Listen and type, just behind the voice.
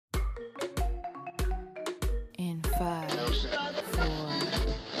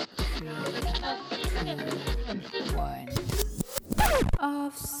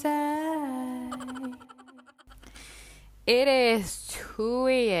Offside. It is 2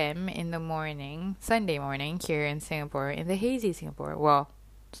 a.m. in the morning, Sunday morning, here in Singapore, in the hazy Singapore. Well,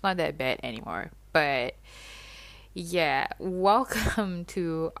 it's not that bad anymore, but yeah, welcome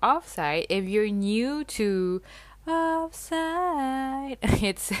to Offside. If you're new to Offside,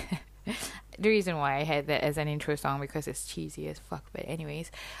 it's the reason why I had that as an intro song because it's cheesy as fuck. But anyways,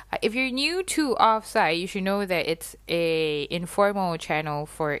 if you're new to Offside, you should know that it's a informal channel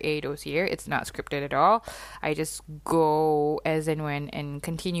for a dossier. It's not scripted at all. I just go as and when and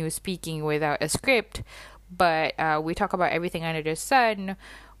continue speaking without a script. But we talk about everything under the sun,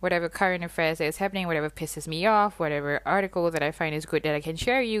 whatever current affairs that is happening, whatever pisses me off, whatever article that I find is good that I can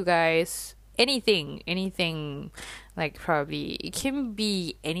share you guys. Anything, like probably it can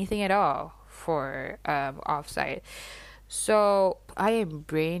be anything at all for Offside. So I am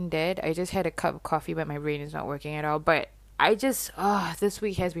brain dead. I just had a cup of coffee, but my brain is not working at all. But I just this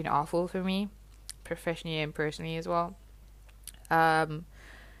week has been awful for me, professionally and personally as well.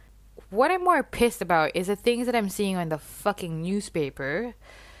 What I'm more pissed about is the things that I'm seeing on the fucking newspaper.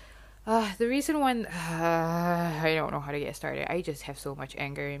 The reason one, I don't know how to get started. I just have so much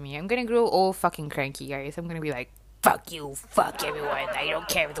anger in me. I'm gonna grow old fucking cranky, guys. I'm gonna be like, fuck you, fuck everyone. I don't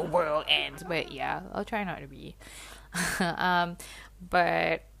care if the world ends. But yeah, I'll try not to be.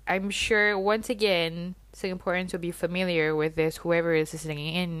 But I'm sure once again, Singaporeans will be familiar with this. Whoever is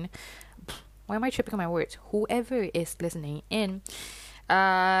listening in, why am I tripping on my words? Whoever is listening in,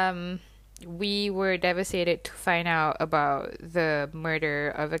 we were devastated to find out about the murder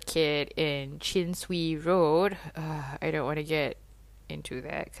of a kid in Chin Swee Road. I don't want to get into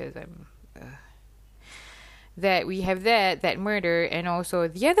that because I'm... that we have that murder, and also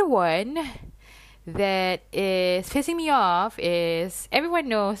the other one that is pissing me off is everyone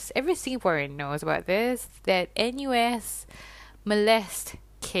knows, every Singaporean knows about this, that NUS molest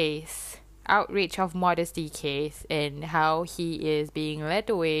case, outrage of modesty case, and how he is being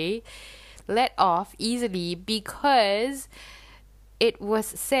let off easily because it was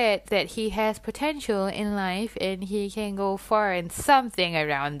said that he has potential in life and he can go far, and something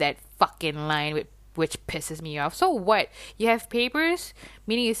around that fucking line which pisses me off. So what? You have papers?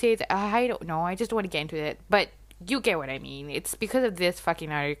 Meaning you say that, I don't know, I just don't want to get into it. But you get what I mean. It's because of this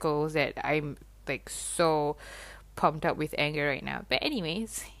fucking articles that I'm like so pumped up with anger right now. But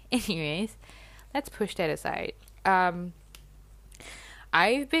anyways, let's push that aside.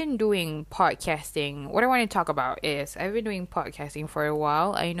 I've been doing podcasting. What I want to talk about is I've been doing podcasting for a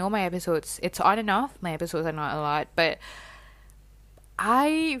while. I know my episodes, it's on and off. My episodes are not a lot, but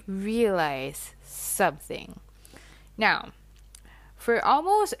I realize something. Now, for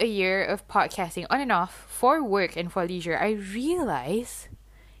almost a year of podcasting on and off for work and for leisure, I realize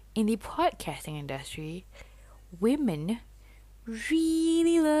in the podcasting industry, women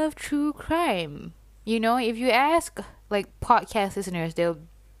really love true crime. You know, if you ask like podcast listeners, they'll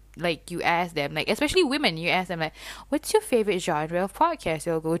like, you ask them, like especially women, you ask them like, what's your favorite genre of podcast?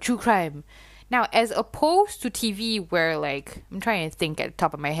 They'll go true crime. Now, as opposed to TV, where like, I'm trying to think at the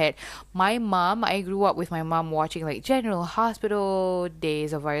top of my head, I grew up with my mom watching like General Hospital,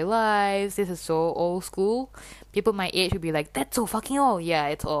 Days of Our Lives. This is so old school. People my age would be like, that's so fucking old. Yeah,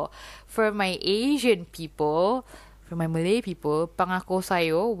 it's old. For my Asian people, for my Malay people, Pangako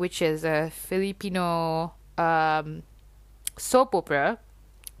Sayo, which is a Filipino soap opera,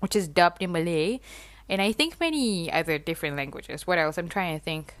 which is dubbed in Malay, and I think many other different languages. What else? I'm trying to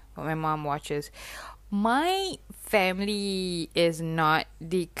think what my mom watches. My family is not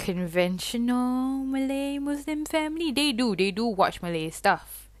the conventional Malay Muslim family. They do watch Malay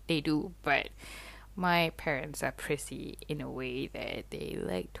stuff. They do, but my parents are prissy in a way that they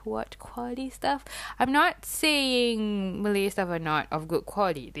like to watch quality stuff. I'm not saying Malay stuff are not of good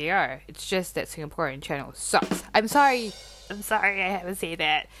quality. They are. It's just that Singaporean channel sucks. I'm sorry I haven't said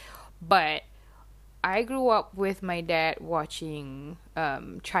that. But I grew up with my dad watching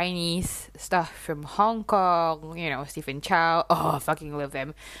Chinese stuff from Hong Kong, you know, Stephen Chow. Oh, I fucking love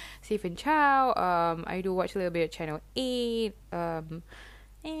them. Stephen Chow. I do watch a little bit of Channel 8.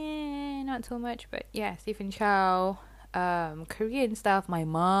 Not so much, but yeah, Stephen Chow. Korean stuff. My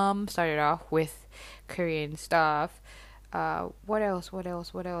mom started off with Korean stuff. What else?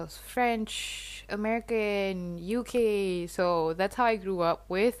 French, American, UK. So that's how I grew up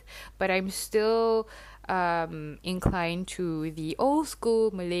with. But I'm still inclined to the old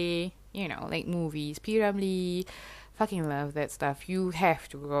school Malay, you know, like movies. P. Ramlee. Fucking love that stuff. You have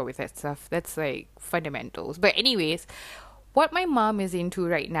to go with that stuff. That's like fundamentals. But anyways, what my mom is into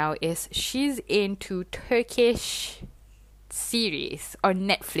right now is she's into Turkish series on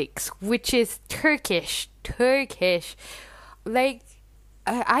Netflix, which is Turkish. Like,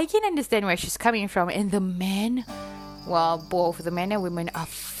 I can understand where she's coming from. And the men, well, both the men and women are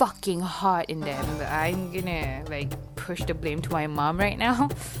fucking hot in them. But I'm gonna like push the blame to my mom right now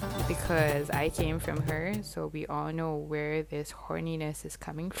because I came from her, so we all know where this horniness is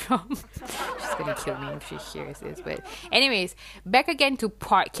coming from. She's gonna kill me if she hears this. But anyways, back again to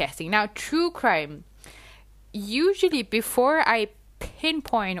podcasting. Now, true crime. Usually, before I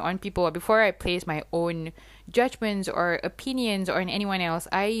pinpoint on people or before I place my own judgments or opinions on anyone else,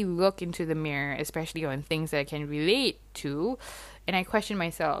 I look into the mirror, especially on things that I can relate to, and I question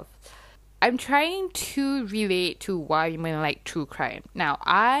myself. I'm trying to relate to why women like true crime. Now,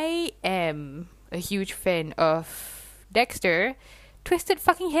 I am a huge fan of Dexter. Twisted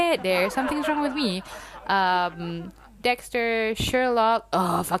fucking head there. Something's wrong with me. Dexter, Sherlock.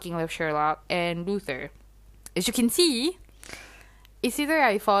 Oh, fucking love Sherlock. And Luther. As you can see, it's either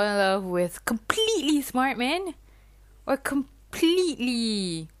I fall in love with completely smart men or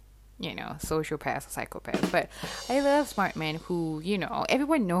completely, sociopath or psychopath. But I love smart men who,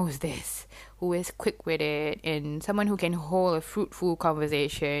 everyone knows this, who is quick-witted and someone who can hold a fruitful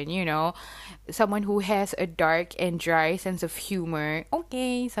conversation, someone who has a dark and dry sense of humor.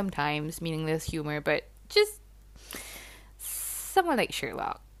 Okay, sometimes meaningless humor, but just someone like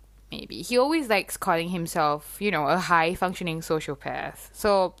Sherlock. Maybe. He always likes calling himself, a high-functioning sociopath.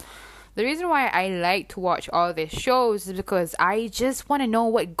 So, the reason why I like to watch all these shows is because I just want to know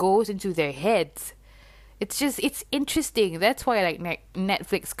what goes into their heads. It's interesting. That's why,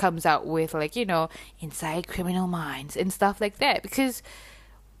 Netflix comes out with, Inside Criminal Minds and stuff like that. Because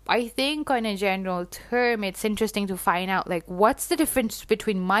I think on a general term, it's interesting to find out, what's the difference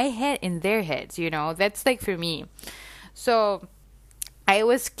between my head and their heads, That's, for me. So I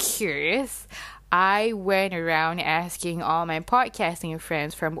was curious. I went around asking all my podcasting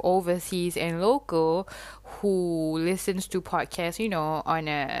friends from overseas and local who listens to podcasts, on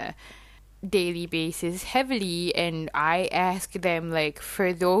a daily basis heavily. And I asked them,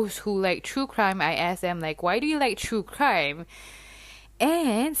 for those who like true crime, I asked them, why do you like true crime?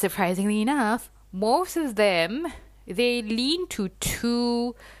 And surprisingly enough, most of them, they lean to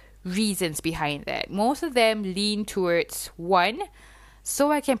two reasons behind that. Most of them lean towards one,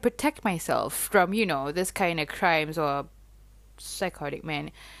 so I can protect myself from, this kind of crimes or psychotic men.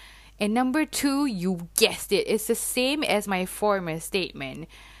 And number two, you guessed it, it's the same as my former statement.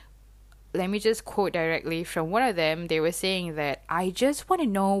 Let me just quote directly from one of them. They were saying that I just want to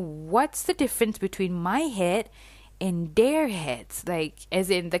know what's the difference between my head and their heads.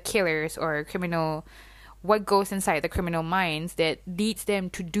 As in the killers or criminal, what goes inside the criminal minds that leads them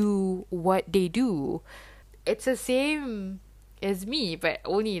to do what they do. It's the same as me, but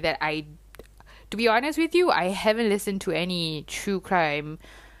only that to be honest with you, I haven't listened to any true crime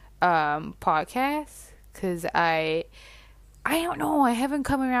podcasts because I don't know, I haven't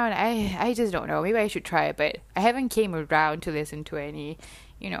come around. I just don't know. Maybe I should try, but I haven't came around to listen to any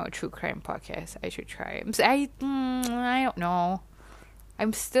true crime podcasts. I should try. I don't know.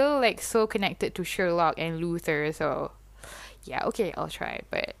 I'm still so connected to Sherlock and Luther, so yeah, okay, I'll try.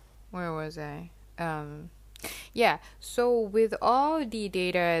 But where was I? Yeah, so with all the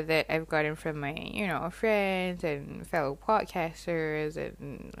data that I've gotten from my, friends and fellow podcasters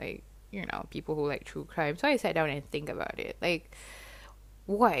and, people who like true crime, so I sat down and think about it.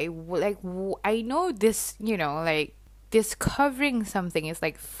 Why? I know this, discovering something is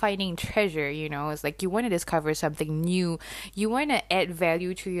like finding treasure, it's you want to discover something new, you want to add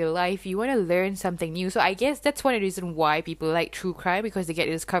value to your life, you want to learn something new. So I guess that's one of the reasons why people like true crime, because they get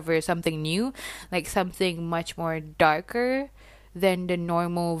to discover something new, something much more darker than the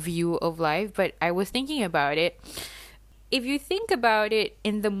normal view of life. But I was thinking about it. If you think about it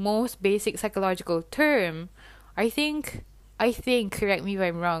in the most basic psychological term, I think, correct me if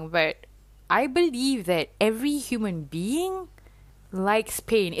I'm wrong, but I believe that every human being likes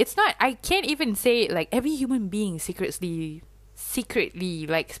pain. It's not, I can't even say every human being secretly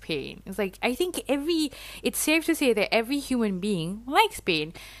likes pain. It's I think it's safe to say that every human being likes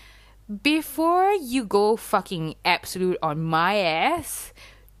pain. Before you go fucking absolute on my ass,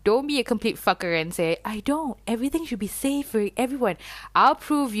 don't be a complete fucker and say, I don't. Everything should be safe for everyone. I'll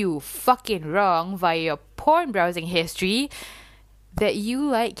prove you fucking wrong via your porn browsing history that you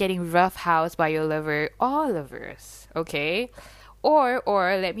like getting roughhoused by your lover or lovers, okay? Or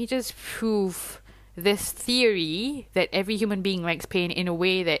let me just prove this theory that every human being likes pain in a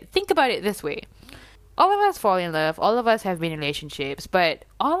way that, think about it this way. All of us fall in love, all of us have been in relationships, but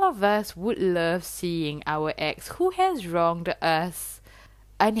all of us would love seeing our ex who has wronged us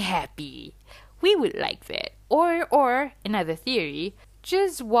unhappy. We would like that. Or another theory,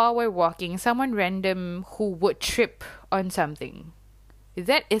 just while we're walking, someone random who would trip on something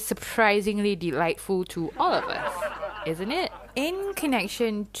that is surprisingly delightful to all of us, isn't it? In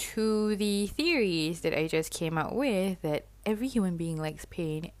connection to the theories that I just came out with, that every human being likes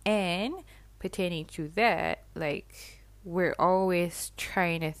pain, and pertaining to that, like, we're always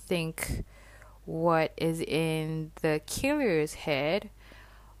trying to think what is in the killer's head.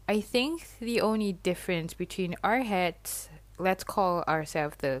 I think the only difference between our heads, let's call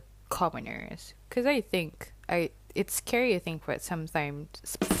ourselves the commoners, because I think it's scary to think, but sometimes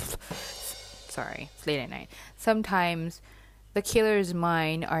sorry, it's late at night. Sometimes the killer's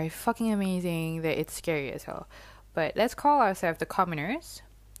mind are fucking amazing that it's scary as hell. But let's call ourselves the commoners.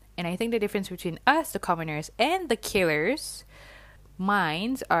 And I think the difference between us, the commoners, and the killers'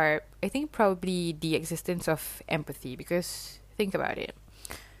 minds are, I think, probably the existence of empathy. Because think about it.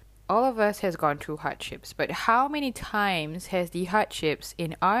 All of us has gone through hardships. But how many times has the hardships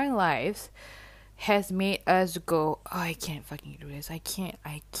in our lives has made us go, oh, I can't fucking do this. I can't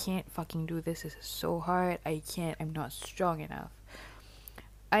fucking do this. This is so hard. I'm not strong enough.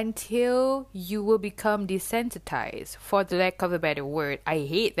 Until you will become desensitized, for the lack of a better word. I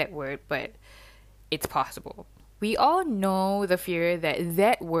hate that word, but it's possible. We all know the fear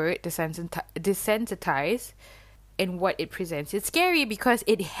that word, desensitize, and what it presents. It's scary because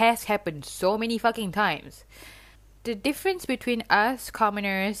it has happened so many fucking times. The difference between us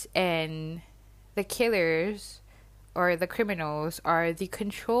commoners and the killers or the criminals are the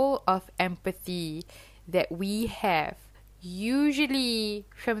control of empathy that we have. Usually,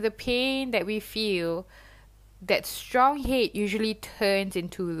 from the pain that we feel, that strong hate usually turns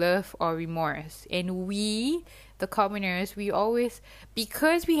into love or remorse. And we, the commoners, we always,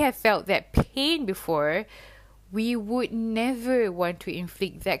 because we have felt that pain before, we would never want to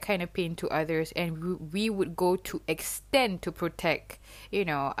inflict that kind of pain to others, and we would go to extent to protect,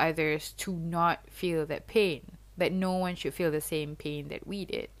 others to not feel that pain, that no one should feel the same pain that we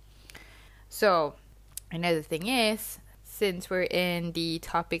did. So, another thing is, since we're in the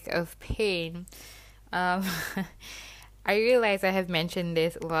topic of pain, I realize I have mentioned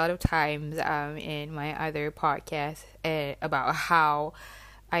this a lot of times in my other podcast about how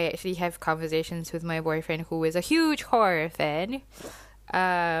I actually have conversations with my boyfriend who is a huge horror fan.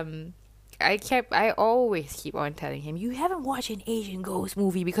 I always keep on telling him, you haven't watched an Asian ghost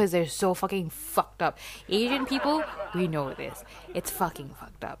movie because they're so fucking fucked up. Asian people, we know this. It's fucking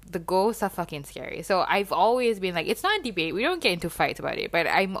fucked up. The ghosts are fucking scary. So I've always been like, it's not a debate. We don't get into fights about it. But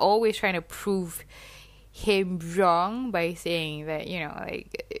I'm always trying to prove him wrong by saying that,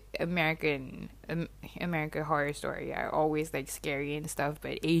 American Horror Story are always like scary and stuff,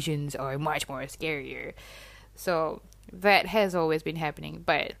 but Asians are much more scarier. So that has always been happening,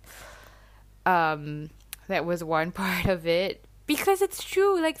 but that was one part of it, because it's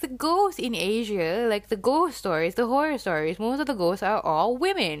true, like the ghosts in Asia, like the ghost stories, the horror stories, most of the ghosts are all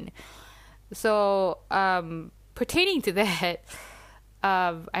women. So pertaining to that,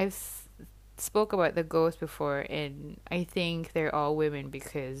 I've spoke about the ghosts before, and I think they're all women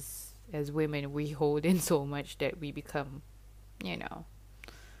because as women we hold in so much that we become,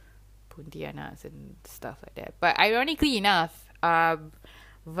 puntianas and stuff like that. But ironically enough,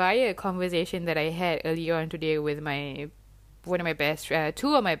 via a conversation that I had earlier on today with two of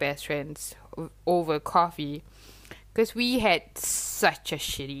my best friends over coffee, because we had such a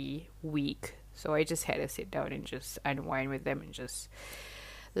shitty week, so I just had to sit down and just unwind with them and just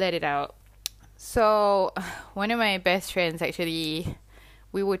let it out. So one of my best friends, actually,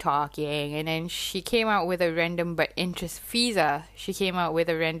 we were talking, and then she came out with a random but interesting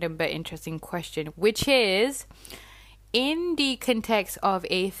question, which is, in the context of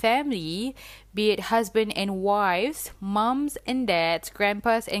a family, be it husband and wives, moms and dads,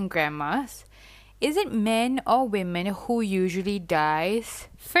 grandpas and grandmas, is it men or women who usually dies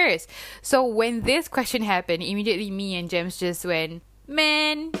first? So when this question happened, immediately me and James just went,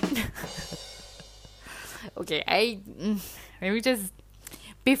 men. Okay, let me just,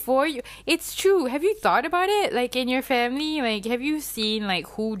 before you, it's true, have you thought about it? Like, in your family, like, have you seen, like,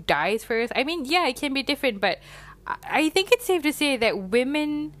 who dies first? I mean, yeah, it can be different, but I think it's safe to say that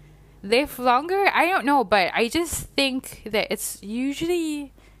women live longer. I don't know, but I just think that it's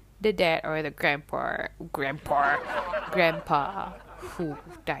usually the dad or the grandpa who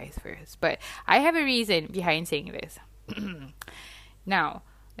dies first. But I have a reason behind saying this. Now,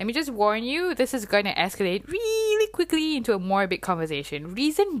 let me just warn you, this is going to escalate really quickly into a morbid conversation.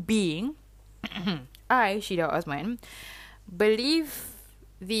 Reason being, I, Shida Osman, believe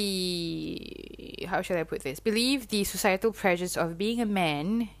the societal pressures of being a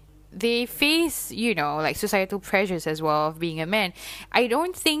man. They face, like societal pressures as well of being a man. I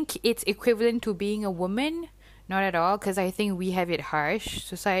don't think it's equivalent to being a woman, Not at all, because I think we have it harsh.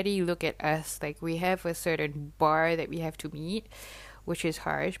 Society look at us like we have a certain bar that we have to meet, which is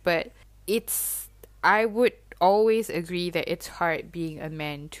harsh. But I would always agree that it's hard being a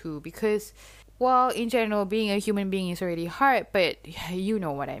man too, because well, in general, being a human being is already hard, but you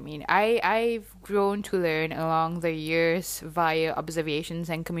know what I mean. I've grown to learn along the years via observations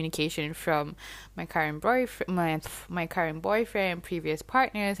and communication from my current boyfriend, my current boyfriend, previous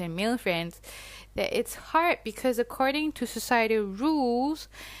partners, and male friends, that it's hard because according to societal rules,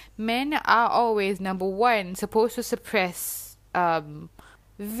 men are always number one supposed to suppress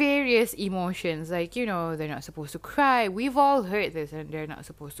various emotions, like, you know, they're not supposed to cry. We've all heard this, and they're not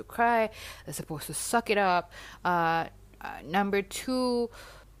supposed to cry, they're supposed to suck it up. Number two,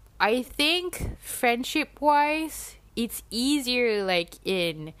 I think friendship wise, it's easier like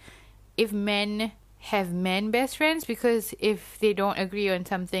if men have men best friends, because if they don't agree on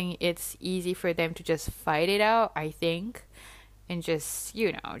something, it's easy for them to just fight it out, I think, and just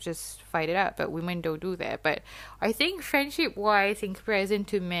fight it out. But women don't do that. But I think friendship wise, in comparison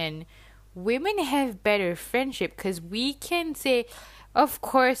to men, women have better friendship, because we can say, of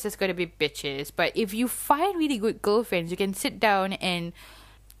course there's gonna be bitches, but if you find really good girlfriends, you can sit down and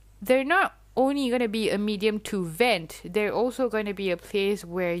they're not only gonna be a medium to vent, they're also gonna be a place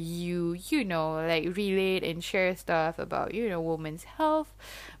where you like relate and share stuff about women's health,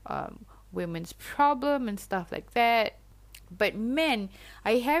 women's problem and stuff like that. But men,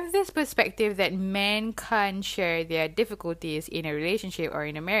 I have this perspective that men can't share their difficulties in a relationship or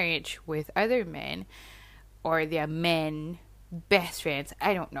in a marriage with other men, or their men best friends.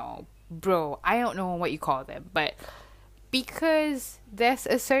 I don't know, bro. I don't know what you call them, but because there's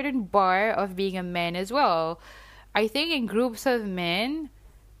a certain bar of being a man as well. I think in groups of men,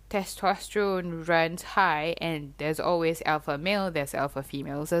 testosterone runs high, and there's always alpha male, there's alpha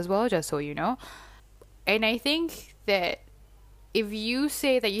females as well, just so you know. And I think that if you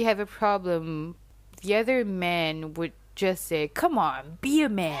say that you have a problem, the other man would just say, come on, be a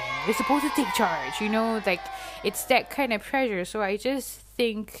man. You're supposed to take charge. Like, it's that kind of pressure. So I just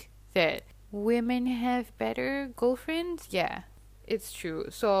think that women have better girlfriends. Yeah, it's true.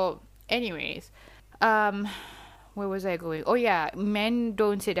 So anyways, where was I going? Oh yeah, men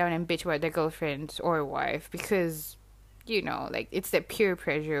don't sit down and bitch about their girlfriends or wife, because like, it's that peer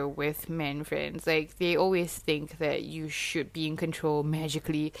pressure with men friends. Like, they always think that you should be in control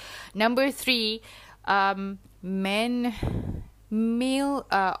magically. Number 3, male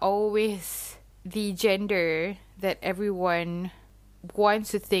are always the gender that everyone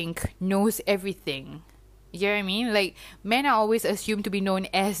wants to think knows everything. You know what I mean? Like, men are always assumed to be known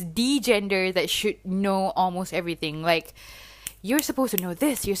as the gender that should know almost everything. Like, you're supposed to know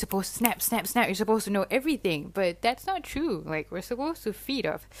this, you're supposed to snap, you're supposed to know everything. But that's not true. Like, we're supposed to feed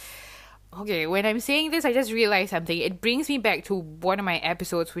off. Okay, when I'm saying this, I just realized something. It brings me back to one of my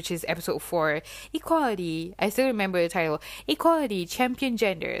episodes, which is episode 4, Equality. I still remember the title. Equality, Champion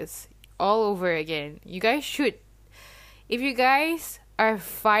Genders. All over again. You guys should... If you guys are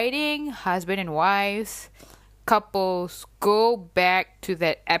fighting husband and wives, couples, go back to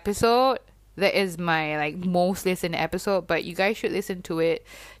that episode. That is my most listened episode, but you guys should listen to it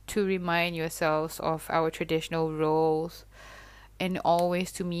to remind yourselves of our traditional roles and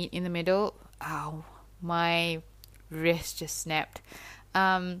always to meet in the middle. Ow, my wrist just snapped.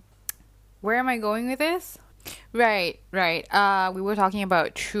 Where am I going with this? Right. We were talking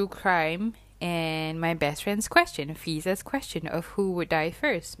about true crime and my best friend's question, Fiza's question of who would die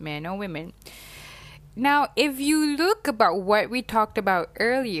first, men or women. Now, if you look about what we talked about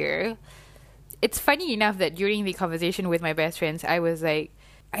earlier, it's funny enough that during the conversation with my best friends, I was like,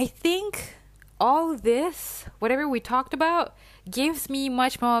 I think all this, whatever we talked about, gives me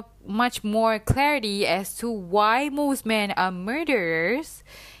much more clarity as to why most men are murderers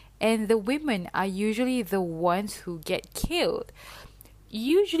and the women are usually the ones who get killed.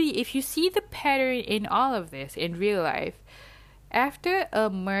 Usually, if you see the pattern in all of this in real life, after a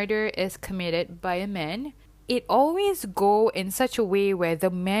murder is committed by a man, it always go in such a way where the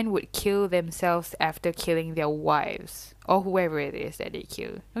men would kill themselves after killing their wives or whoever it is that they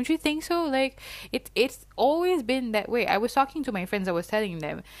kill. Don't you think so? Like, it's always been that way. I was talking to my friends, I was telling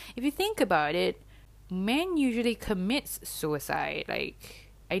them, if you think about it, men usually commits suicide.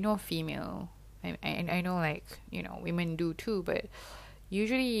 Like, I know female, I know women do too, but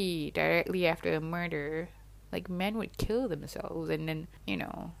usually directly after a murder, like, men would kill themselves, and then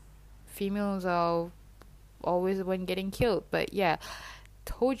females are always the one getting killed. But yeah,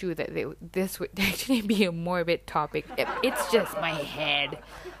 told you that this would actually be a morbid topic. It's just my head.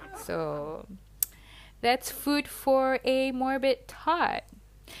 So that's food for a morbid thought.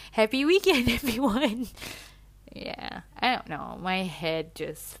 Happy weekend, everyone. Yeah, I don't know. My head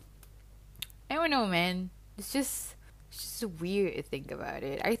just, I don't know, man. It's just weird to think about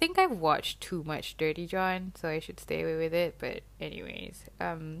it. I think I've watched too much Dirty John, so I should stay away with it. But anyways,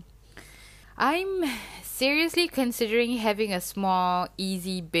 I'm seriously considering having a small,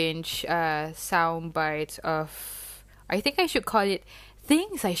 easy binge sound bite of. I think I should call it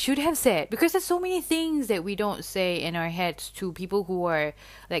things I should have said, because there's so many things that we don't say in our heads to people who are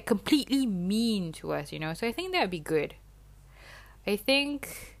like completely mean to us, you know. So I think that would be good. I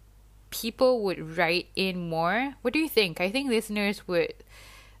think people would write in more. What do you think? I think listeners would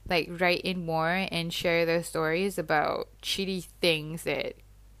like write in more and share their stories about shitty things that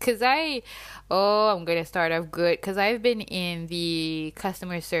I'm gonna start off good because I've been in the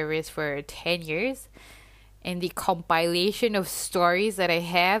customer service for 10 years, and the compilation of stories that I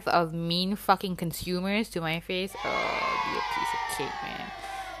have of mean fucking consumers to my face, oh, be a piece of cake, man.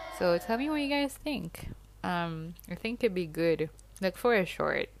 So tell me what you guys think. I think it'd be good, like for a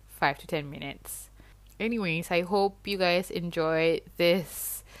short 5 to 10 minutes. Anyways, I hope you guys enjoyed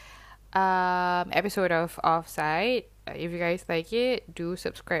this episode of Offside. If you guys like it, do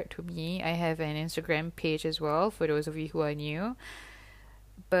subscribe to me. I have an Instagram page as well for those of you who are new.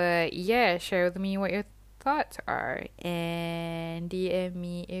 But yeah, share with me what your thoughts are and DM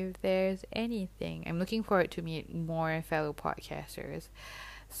me if there's anything. I'm looking forward to meet more fellow podcasters.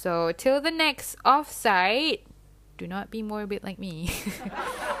 So till the next Offside, do not be morbid like me.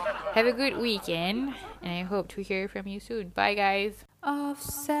 Have a good weekend, and I hope to hear from you soon. Bye, guys.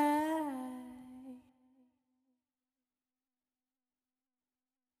 Offside.